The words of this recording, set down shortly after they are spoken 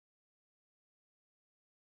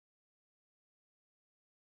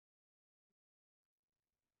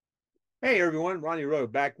Hey everyone, Ronnie Rowe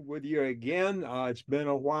back with you again. It's been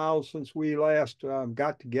a while since we last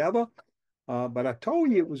got together, but I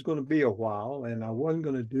told you it was going to be a while, and I wasn't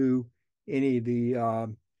going to do any of the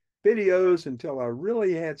videos until I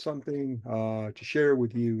really had something to share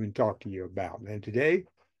with you and talk to you about. And today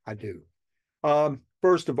I do.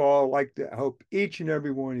 First of all, I'd like to hope each and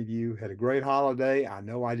every one of you had a great holiday. I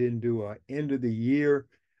know I didn't do a end of the year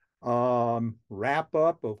wrap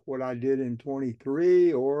up of what I did in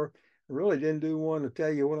 23, or I really didn't do one to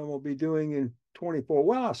tell you what I'm going to be doing in 24.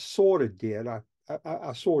 Well, I sort of did.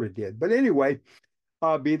 I sort of did. But anyway,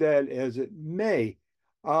 be that as it may,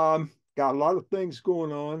 got a lot of things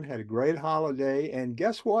going on, had a great holiday, and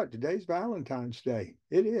guess what? Today's Valentine's Day.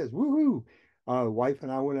 It is. Woohoo! The wife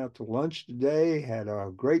and I went out to lunch today, had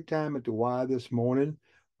a great time at the Y this morning.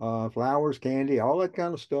 Flowers, candy, all that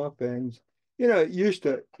kind of stuff. And, it used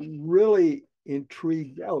to really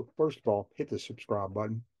intrigue. Oh, first of all, hit the subscribe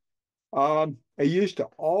button. It used to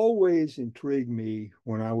always intrigue me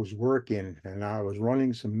when I was working and I was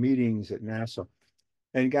running some meetings at NASA.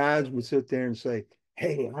 And guys would sit there and say,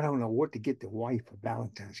 "Hey, I don't know what to get the wife for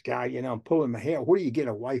Valentine's." Guy, I'm pulling my hair. What do you get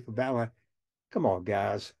a wife for Valentine's? Come on,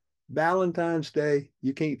 guys. Valentine's Day,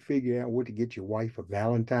 you can't figure out what to get your wife for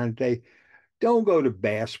Valentine's Day. Don't go to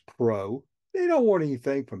Bass Pro. They don't want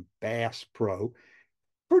anything from Bass Pro.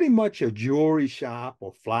 Pretty much a jewelry shop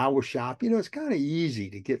or flower shop. It's kind of easy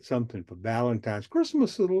to get something for Valentine's.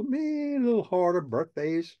 Christmas, a little harder.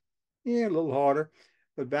 Birthdays, yeah, a little harder.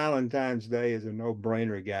 But Valentine's Day is a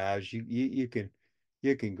no-brainer, guys. You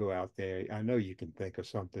can go out there. I know you can think of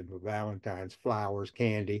something for Valentine's, flowers,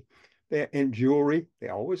 candy, and jewelry. They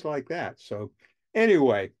always like that. So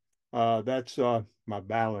anyway, that's my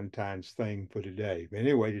Valentine's thing for today.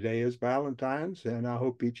 Anyway, today is Valentine's, and I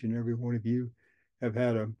hope each and every one of you have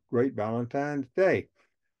had a great Valentine's Day.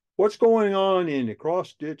 What's going on in the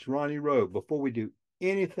Cross Ditch Ronnie Road? Before we do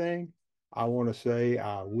anything, I want to say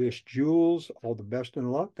I wish Jules all the best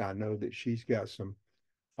in luck. I know that she's got some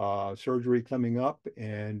surgery coming up,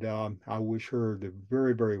 and I wish her the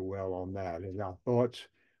very, very well on that. And our thoughts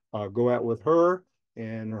go out with her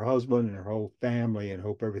and her husband and her whole family, and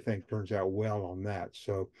hope everything turns out well on that.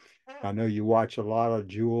 So I know you watch a lot of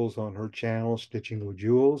Jules on her channel, Stitching with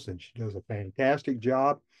Jules, and she does a fantastic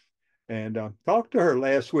job. And talked to her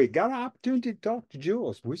last week. Got an opportunity to talk to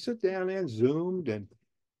Jules. We sit down and zoomed and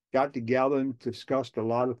got together and discussed a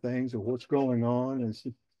lot of things of what's going on. And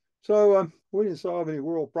so we didn't solve any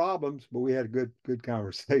world problems, but we had a good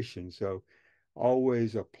conversation. So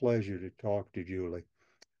always a pleasure to talk to Julie.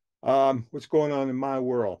 What's going on in my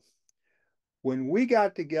world? When we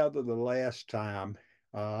got together the last time,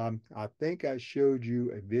 I think I showed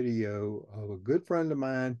you a video of a good friend of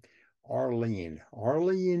mine, Arlene.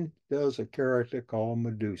 Arlene does a character called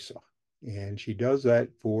Medusa, and she does that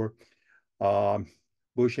for um,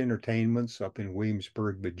 Bush Entertainments up in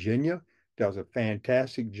Williamsburg, Virginia. Does a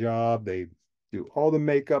fantastic job. They do all the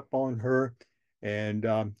makeup on her.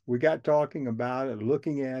 And we got talking about it,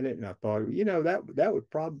 looking at it, and I thought, that would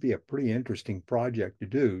probably be a pretty interesting project to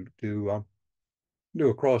do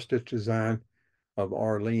a cross stitch design of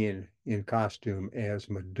Arlene in costume as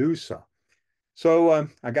Medusa. So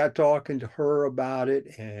I got talking to her about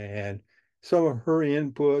it and some of her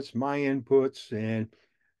inputs, my inputs, and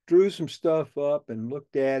drew some stuff up and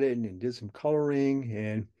looked at it and did some coloring.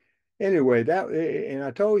 And anyway, and I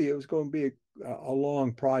told you it was going to be a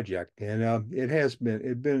long project, and it has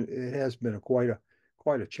been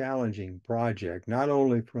quite a challenging project, not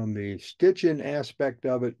only from the stitching aspect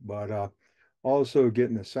of it, but also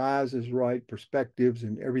getting the sizes right, perspectives,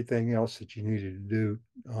 and everything else that you needed to do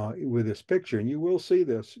with this picture. And you will see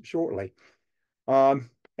this shortly. And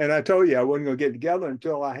I told you I wasn't going to get together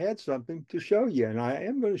until I had something to show you. And I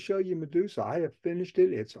am going to show you Medusa. I have finished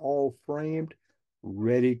it. It's all framed,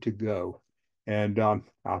 ready to go. And I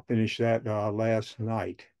finished that last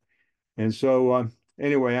night. And so,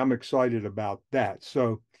 anyway, I'm excited about that.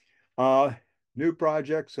 So, uh, new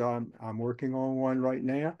projects. I'm working on one right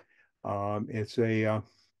now. It's a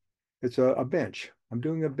bench. I'm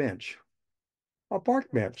doing a bench, a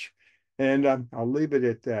park bench. And I'll leave it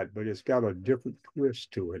at that, but it's got a different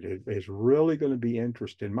twist to it. It's really going to be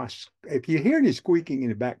interesting. If you hear any squeaking in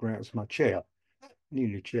the background, it's my chair. I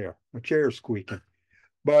need a chair. My chair is squeaking.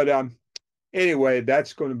 But anyway,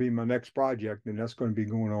 that's going to be my next project, and that's going to be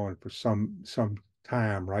going on for some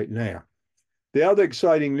time right now. The other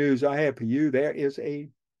exciting news I have for you, there is a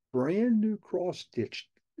brand new cross stitch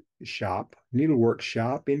shop, needlework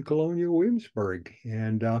shop in Colonial Williamsburg.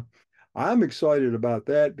 And I'm excited about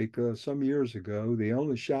that because some years ago, the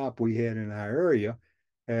only shop we had in our area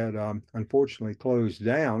had unfortunately closed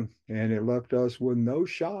down, and it left us with no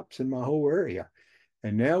shops in my whole area.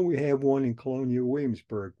 And now we have one in Colonial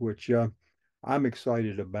Williamsburg, which I'm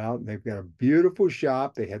excited about. They've got a beautiful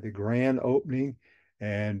shop. They had the grand opening,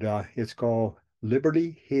 and it's called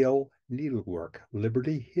Liberty Hill Needlework.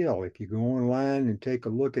 Liberty Hill. If you go online and take a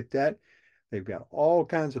look at that, they've got all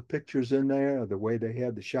kinds of pictures in there of the way they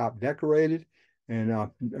have the shop decorated, and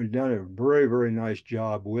done a very, very nice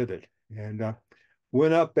job with it. And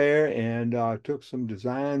went up there and took some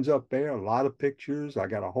designs up there, a lot of pictures. I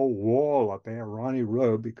got a whole wall up there, Ronnie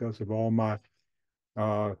Rowe, because of all my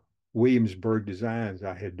uh, Williamsburg designs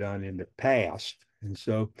I had done in the past. And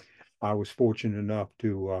so I was fortunate enough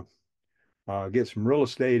to get some real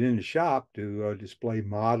estate in the shop to display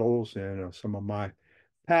models and some of my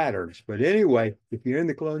patterns. But anyway, if you're in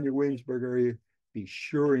the Colonial Williamsburg area, be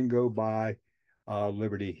sure and go by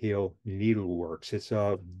Liberty Hill Needleworks. It's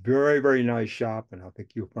a very, very nice shop, and I think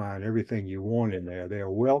you'll find everything you want in there. They're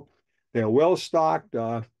well stocked,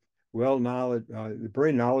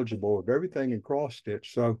 very knowledgeable of everything in cross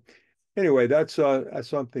stitch. So anyway, that's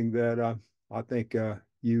something that I think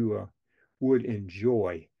you would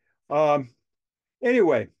enjoy. Um,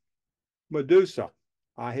 anyway, Medusa.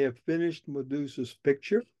 I have finished Medusa's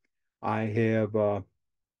picture. I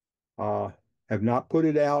uh, have not put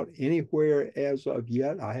it out anywhere as of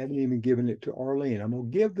yet. I haven't even given it to Arlene. I'm gonna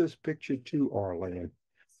give this picture to Arlene.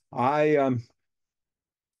 I um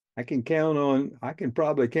I can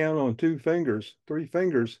probably count on two fingers, three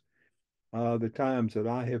fingers, the times that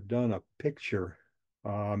I have done a picture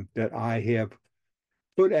that I have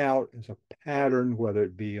put out as a pattern, whether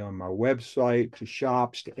it be on my website, to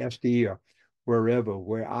shops, to SD, or wherever,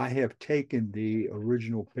 where I have taken the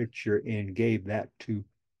original picture and gave that to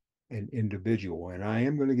an individual. And I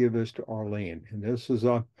am going to give this to Arlene. And this is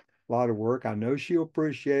a lot of work. I know she'll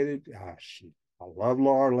appreciate it. I love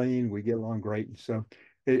Arlene. We get along great. And so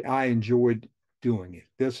I enjoyed doing it.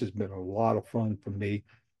 This has been a lot of fun for me.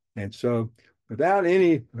 And so without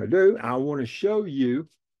any ado, I want to show you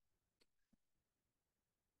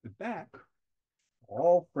the back,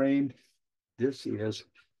 all framed. This is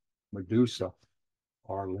Medusa,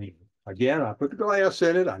 Arlene. Again, I put the glass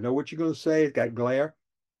in it. I know what you're going to say. It's got glare.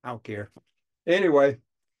 I don't care. Anyway,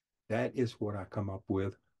 that is what I come up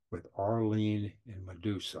with Arlene and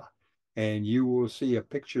Medusa. And you will see a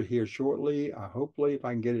picture here shortly, hopefully, if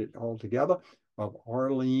I can get it all together, of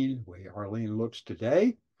Arlene, the way Arlene looks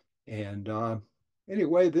today. And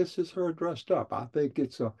anyway, this is her dressed up. I think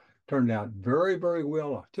it's turned out very, very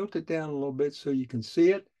well. I'll tilt it down a little bit so you can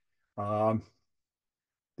see it.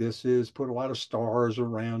 This is put a lot of stars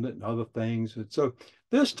around it and other things. And so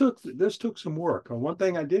this took some work. One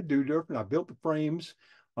thing I did do different, I built the frames.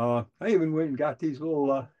 I even went and got these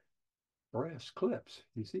little brass clips.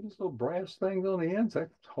 You see these little brass things on the ends that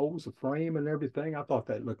holds the frame and everything. I thought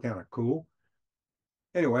that looked kind of cool.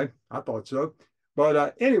 Anyway, I thought so.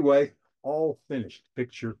 But anyway, all finished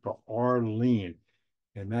picture for Arlene.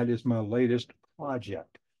 And that is my latest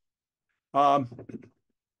project. Um,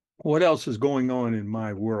 what else is going on in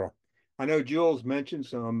my world? I know Jules mentioned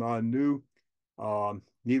some new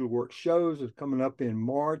needlework shows is coming up in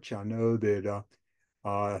March. I know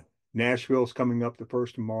that Nashville's coming up the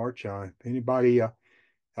 1st of March. If anybody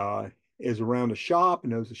is around the shop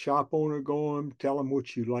and knows a shop owner going, tell them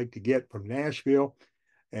what you'd like to get from Nashville,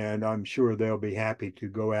 and I'm sure they'll be happy to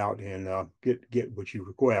go out and get what you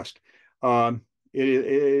request.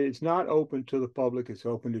 It's not open to the public. It's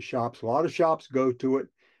open to shops. A lot of shops go to it.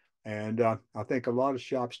 And I think a lot of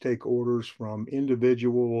shops take orders from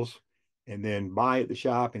individuals and then buy at the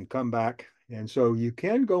shop and come back. And so you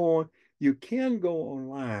can go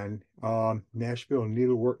online, Nashville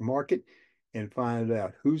Needlework Market, and find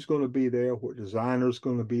out who's going to be there, what designer's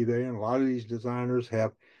going to be there. And a lot of these designers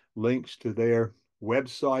have links to their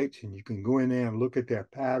websites, and you can go in there and look at their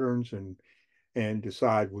patterns and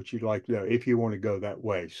decide what you'd like to do if you want to go that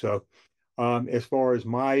way. So as far as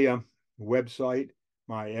my website,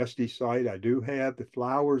 my SD site, I do have the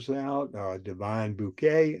flowers out, Divine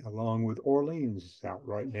Bouquet, along with Orleans out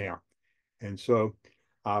right now. And so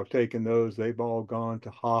I've taken those. They've all gone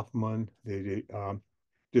to Hoffman, the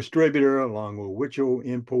distributor, along with Witchell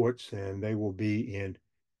Imports, and they will be in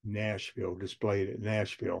Nashville, displayed at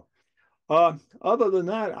Nashville. Other than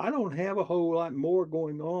that, I don't have a whole lot more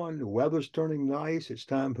going on. The weather's turning nice. It's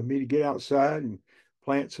time for me to get outside and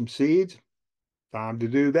plant some seeds. Time to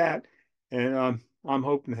do that. And I'm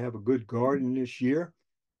hoping to have a good garden this year.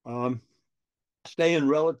 Staying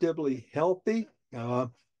relatively healthy. The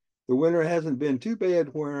winter hasn't been too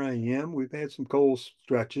bad where I am. We've had some cold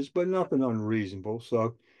stretches, but nothing unreasonable.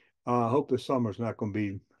 So I hope the summer's not going to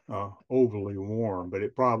be overly warm, but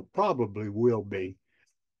it probably will be.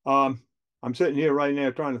 Um, I'm sitting here right now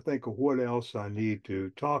trying to think of what else I need to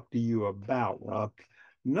talk to you about.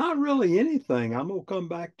 Not really anything. I'm gonna come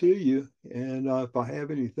back to you, and if I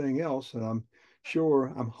have anything else, and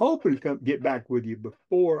I'm hoping to get back with you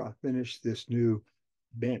before I finish this new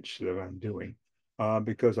bench that I'm doing,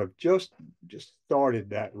 because I've just started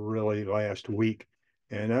that really last week,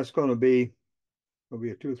 and that's going to be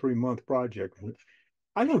a 2 or 3 month project.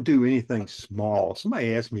 I don't do anything small.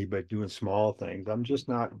 Somebody asked me about doing small things. I'm just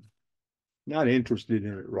not interested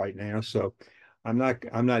in it right now. So I'm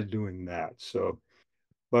not doing that. So,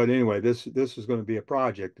 but anyway, this is going to be a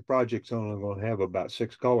project. The project's only going to have about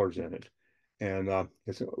 6 colors in it, and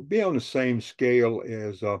it'll be on the same scale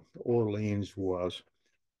as Orleans was,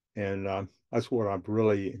 and that's what I've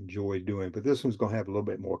really enjoyed doing. But this one's going to have a little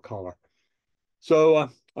bit more color. So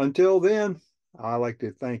until then, I'd like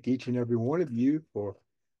to thank each and every one of you for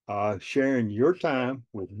sharing your time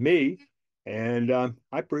with me. And I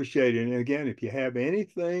appreciate it. And again, if you have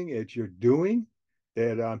anything that you're doing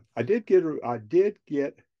that I did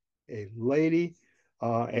get a lady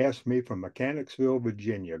asked me from Mechanicsville,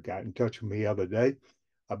 Virginia, got in touch with me the other day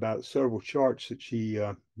about several charts that she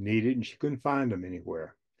needed, and she couldn't find them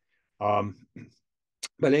anywhere. Um,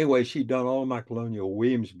 but anyway, she'd done all my Colonial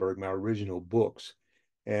Williamsburg, my original books,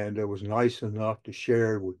 and it was nice enough to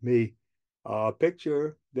share with me a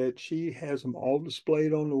picture that she has them all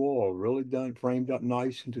displayed on the wall, really done, framed up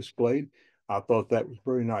nice and displayed. I thought that was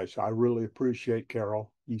very nice. I really appreciate,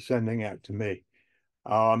 Carol, you sending that to me.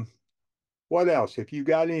 Um, what else? If you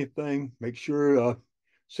got anything, make sure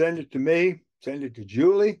send it to me, send it to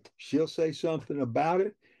Julie. She'll say something about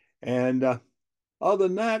it. And other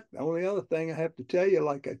than that, the only other thing I have to tell you,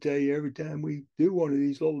 like I tell you every time we do one of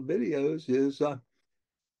these little videos, is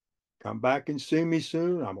come back and see me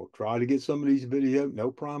soon. I'm gonna try to get some of these videos.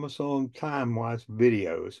 No promise on time-wise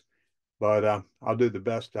videos, but I'll do the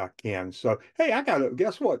best I can. So, hey,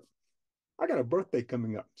 guess what? I got a birthday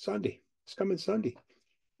coming up Sunday. It's coming Sunday,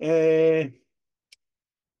 and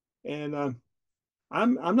and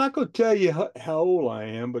I'm not going to tell you how old I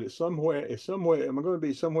am, but it's somewhere. I'm going to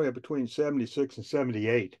be somewhere between 76 and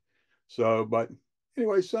 78. So, but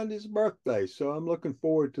anyway, Sunday's birthday, so I'm looking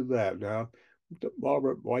forward to that. Now,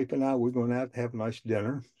 Barbara, wife, and I, we're going to have a nice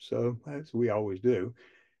dinner, so as we always do.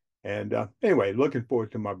 And anyway, looking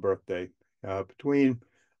forward to my birthday between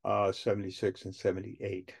 76 and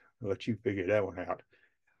 78. I'll let you figure that one out.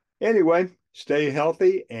 Anyway, stay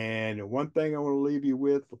healthy. And one thing I want to leave you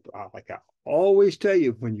with, like I always tell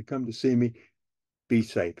you when you come to see me, be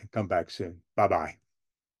safe and come back soon. Bye bye.